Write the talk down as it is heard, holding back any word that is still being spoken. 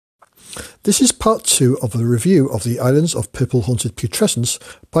This is part 2 of a review of the Islands of Purple Haunted Putrescence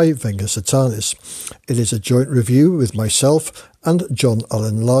by Venga Satanis. It is a joint review with myself and John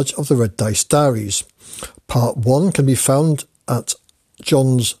Allen Lodge of the Red Dice Diaries. Part 1 can be found at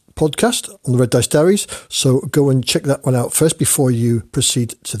John's podcast on the Red Dice Diaries, so go and check that one out first before you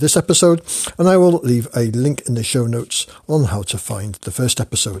proceed to this episode, and I will leave a link in the show notes on how to find the first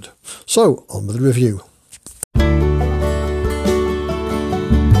episode. So, on with the review.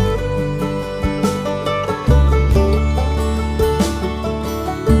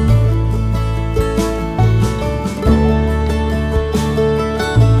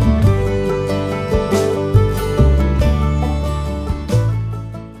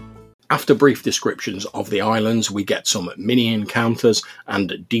 After brief descriptions of the islands, we get some mini encounters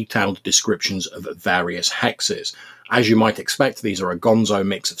and detailed descriptions of various hexes. As you might expect, these are a gonzo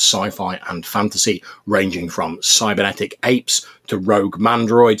mix of sci-fi and fantasy, ranging from cybernetic apes to rogue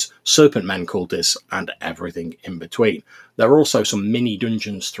mandroids, serpent men cultists, and everything in between. There are also some mini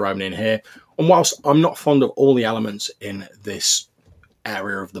dungeons thrown in here, and whilst I'm not fond of all the elements in this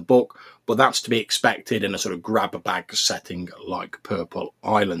area of the book, but that's to be expected in a sort of grab-a-bag setting like Purple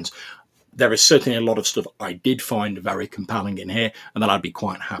Islands. There is certainly a lot of stuff I did find very compelling in here, and that I'd be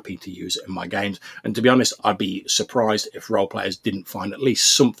quite happy to use in my games. And to be honest, I'd be surprised if role players didn't find at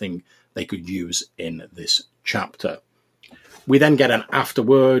least something they could use in this chapter. We then get an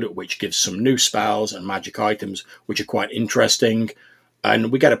afterword, which gives some new spells and magic items, which are quite interesting.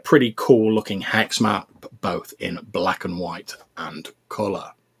 And we get a pretty cool looking hex map, both in black and white and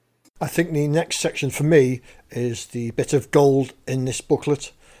colour. I think the next section for me is the bit of gold in this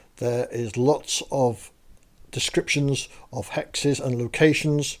booklet. There is lots of descriptions of hexes and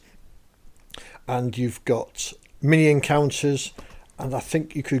locations, and you've got mini encounters, and I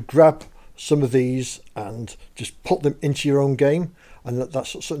think you could grab some of these and just put them into your own game, and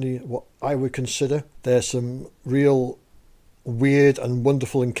that's certainly what I would consider. There's some real weird and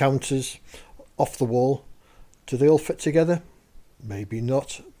wonderful encounters off the wall. Do they all fit together? Maybe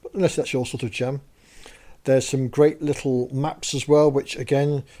not, unless that's your sort of jam. There's some great little maps as well, which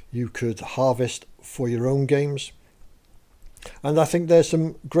again you could harvest for your own games. And I think there's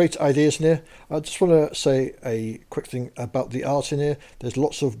some great ideas in here. I just want to say a quick thing about the art in here. There's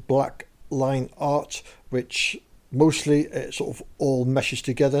lots of black line art, which mostly it sort of all meshes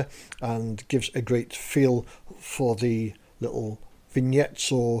together and gives a great feel for the little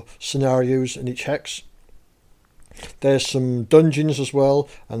vignettes or scenarios in each hex. There's some dungeons as well,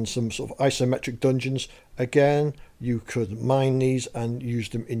 and some sort of isometric dungeons. Again, you could mine these and use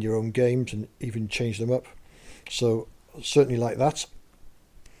them in your own games and even change them up. So certainly like that.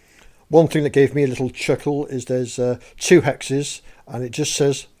 One thing that gave me a little chuckle is there's 2 hexes and it just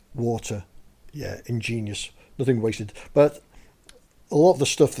says water. Yeah, ingenious. Nothing wasted. But a lot of the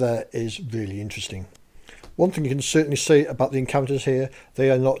stuff there is really interesting. One thing you can certainly say about the encounters here, they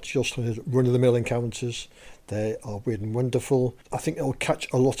are not just run-of-the-mill encounters. They are weird and wonderful. I think it will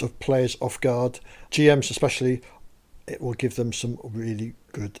catch a lot of players off guard. GMs especially, it will give them some really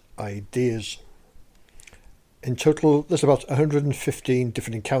good ideas. In total, there's about 115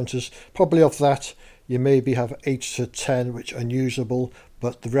 different encounters. Probably of that, you maybe have 8 to 10 which are unusable,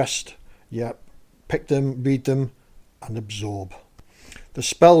 but the rest, yeah, pick them, read them, and absorb. The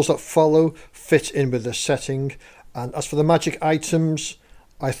spells that follow fit in with the setting, and as for the magic items,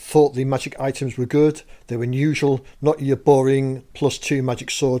 I thought the magic items were good. They were unusual, not your boring +2 magic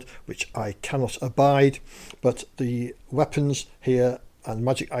sword, which I cannot abide, but the weapons here and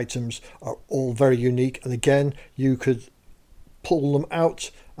magic items are all very unique, and again you could pull them out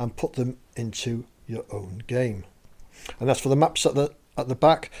and put them into your own game. And as for the maps at the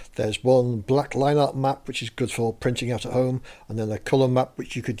back, there's one black line art map which is good for printing out at home, and then a colour map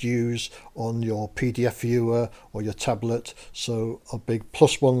which you could use on your PDF viewer or your tablet, so a big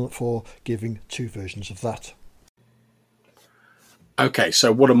 +1 for giving 2 versions of that. Okay,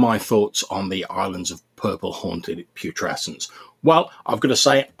 so what are my thoughts on the Islands of Purple Haunted Putrescence? Well, I've got to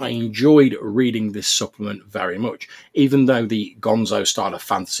say I enjoyed reading this supplement very much, even though the gonzo style of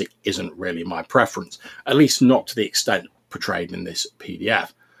fantasy isn't really my preference, at least not to the extent portrayed in this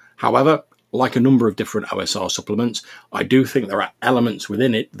PDF. However, like a number of different OSR supplements, I do think there are elements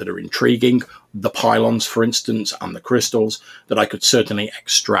within it that are intriguing, the pylons, for instance, and the crystals, that I could certainly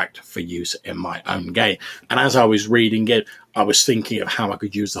extract for use in my own game. And as I was reading it, I was thinking of how I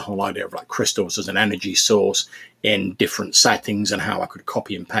could use the whole idea of like crystals as an energy source in different settings and how I could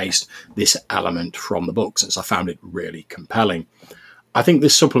copy and paste this element from the book, since I found it really compelling. I think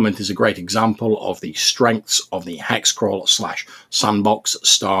this supplement is a great example of the strengths of the Hexcrawl / Sandbox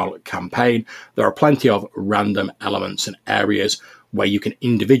style campaign. There are plenty of random elements and areas where you can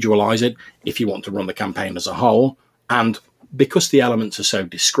individualize it if you want to run the campaign as a whole. And because the elements are so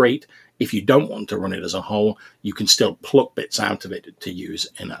discrete, if you don't want to run it as a whole, you can still pluck bits out of it to use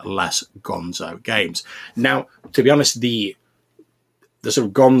in less gonzo games. Now, to be honest, the sort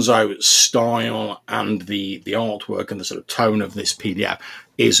of gonzo style and the artwork and the sort of tone of this PDF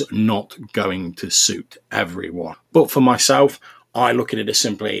is not going to suit everyone. But for myself, I look at it as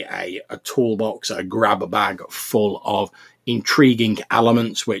simply a toolbox, a grab bag full of intriguing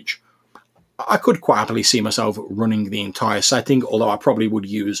elements, which I could quite happily see myself running the entire setting, although I probably would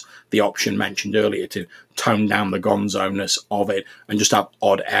use the option mentioned earlier to tone down the gonzo-ness of it and just have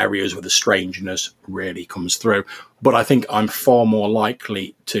odd areas where the strangeness really comes through. But I think I'm far more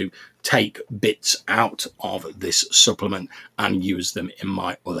likely to take bits out of this supplement and use them in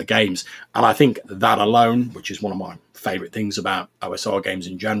my other games. And I think that alone, which is one of my favourite things about OSR games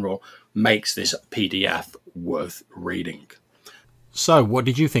in general, makes this PDF worth reading. So, what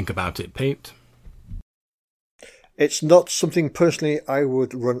did you think about it, Pete? It's not something personally I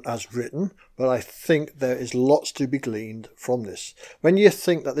would run as written, but I think there is lots to be gleaned from this. When you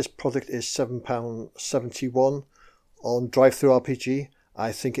think that this product is £7.71 on DriveThru RPG,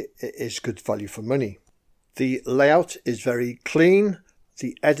 I think it is good value for money. The layout is very clean.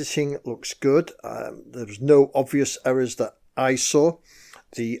 The editing looks good. There was no obvious errors that I saw.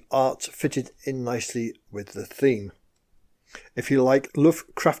 The art fitted in nicely with the theme. If you like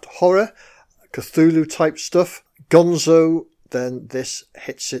Lovecraft horror, Cthulhu type stuff, gonzo, then this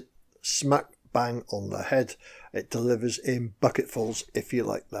hits it smack bang on the head. It delivers in bucketfuls if you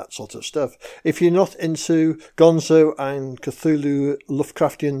like that sort of stuff. If you're not into gonzo and Cthulhu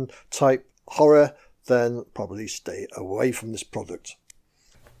Lovecraftian type horror, then probably stay away from this product.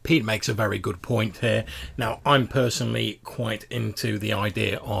 Pete makes a very good point here. Now, I'm personally quite into the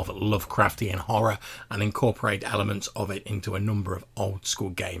idea of Lovecraftian horror and incorporate elements of it into a number of old school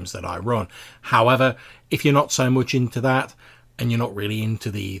games that I run. However, if you're not so much into that, and you're not really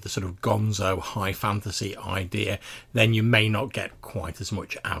into the sort of gonzo high fantasy idea, then you may not get quite as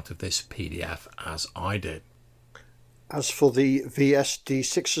much out of this PDF as I did. As for the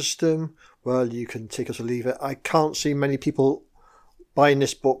VSD6 system, well, you can take it or leave it. I can't see many people buying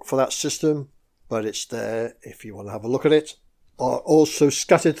this book for that system, but it's there if you want to have a look at it. Also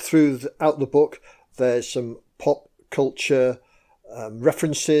scattered throughout the book, there's some pop culture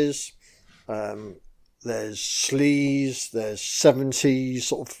references. There's sleaze, there's 70s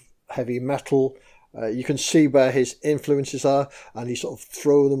sort of heavy metal. You can see where his influences are, and he sort of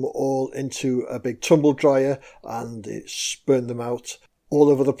throw them all into a big tumble dryer and it spurn them out all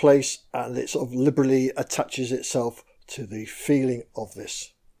over the place, and it sort of liberally attaches itself to the feeling of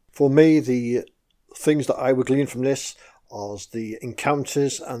this. For me, the things that I would glean from this are the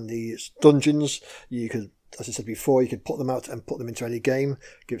encounters and the dungeons. You could, as I said before, you could put them out and put them into any game,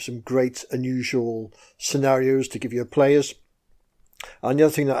 give some great unusual scenarios to give your players. And the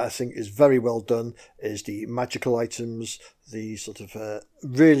other thing that I think is very well done is the magical items. The sort of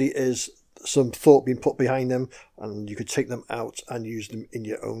really is some thought being put behind them, and you could take them out and use them in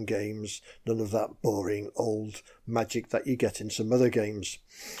your own games. None of that boring old magic that you get in some other games.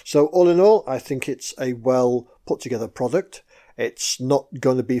 So all in all, I think it's a well put together product. It's not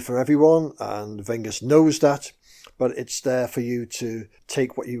going to be for everyone, and Vengus knows that, but it's there for you to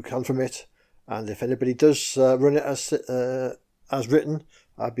take what you can from it. And if anybody does run it as written,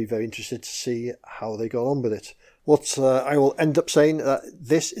 I'd be very interested to see how they go on with it. What I will end up saying, that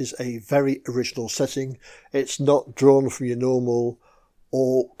this is a very original setting. It's not drawn from your normal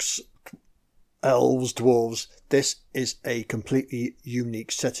orcs, elves, dwarves. This is a completely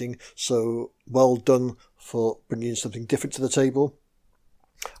unique setting, so well done for bringing something different to the table.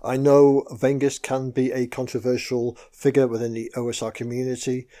 I know Vengus can be a controversial figure within the OSR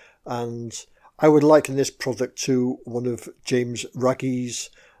community, and I would liken this product to one of James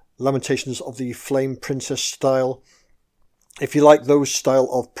Raggi's Lamentations of the Flame Princess style. If you like those style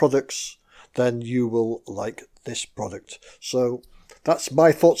of products, then you will like this product. So that's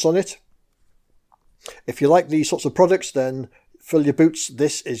my thoughts on it. If you like these sorts of products, then fill your boots.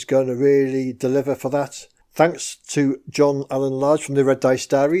 This is going to really deliver for that. Thanks to John Allen Large from the Red Dice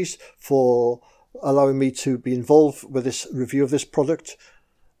Diaries for allowing me to be involved with this review of this product.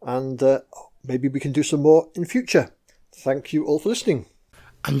 And maybe we can do some more in future. Thank you all for listening.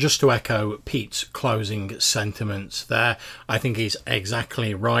 And just to echo Pete's closing sentiments there, I think he's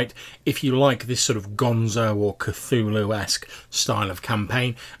exactly right. If you like this sort of Gonzo or Cthulhu-esque style of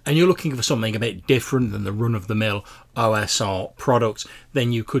campaign, and you're looking for something a bit different than the run-of-the-mill OSR products,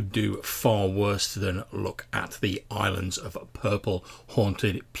 then you could do far worse than look at the Islands of Purple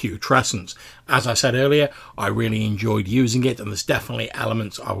Haunted Putrescence. As I said earlier, I really enjoyed using it, and there's definitely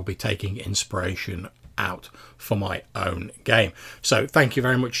elements I will be taking inspiration out for my own game. So thank you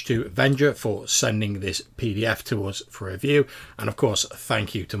very much to Venger for sending this PDF to us for review, and of course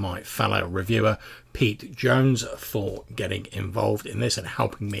thank you to my fellow reviewer Pete Jones for getting involved in this and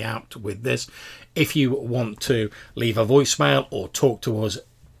helping me out with this. If you want to leave a voicemail or talk to us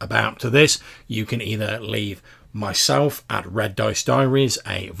about this, you can either leave myself at Red Dice Diaries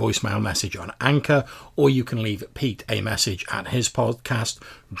a voicemail message on Anchor, or you can leave Pete a message at his podcast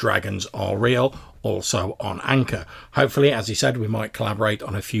Dragons Are Real, also on Anchor. Hopefully, as he said, we might collaborate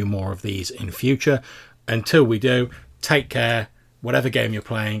on a few more of these in future. Until we do, take care, whatever game you're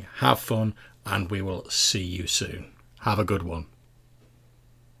playing, have fun, and we will see you soon. Have a good one.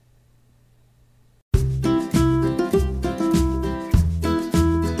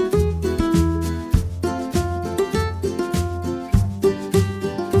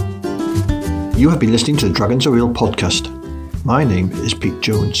 You have been listening to the Dragons Are Real podcast. My name is Pete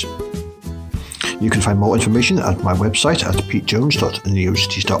Jones. You can find more information at my website at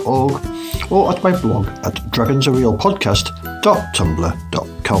petejones.neocities.org or at my blog at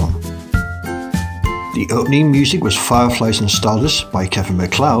dragonsarealpodcast.tumblr.com. The opening music was Fireflies and Stardust by Kevin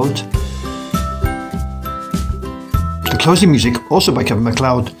MacLeod. The closing music, also by Kevin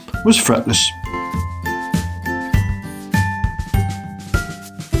MacLeod, was Fretless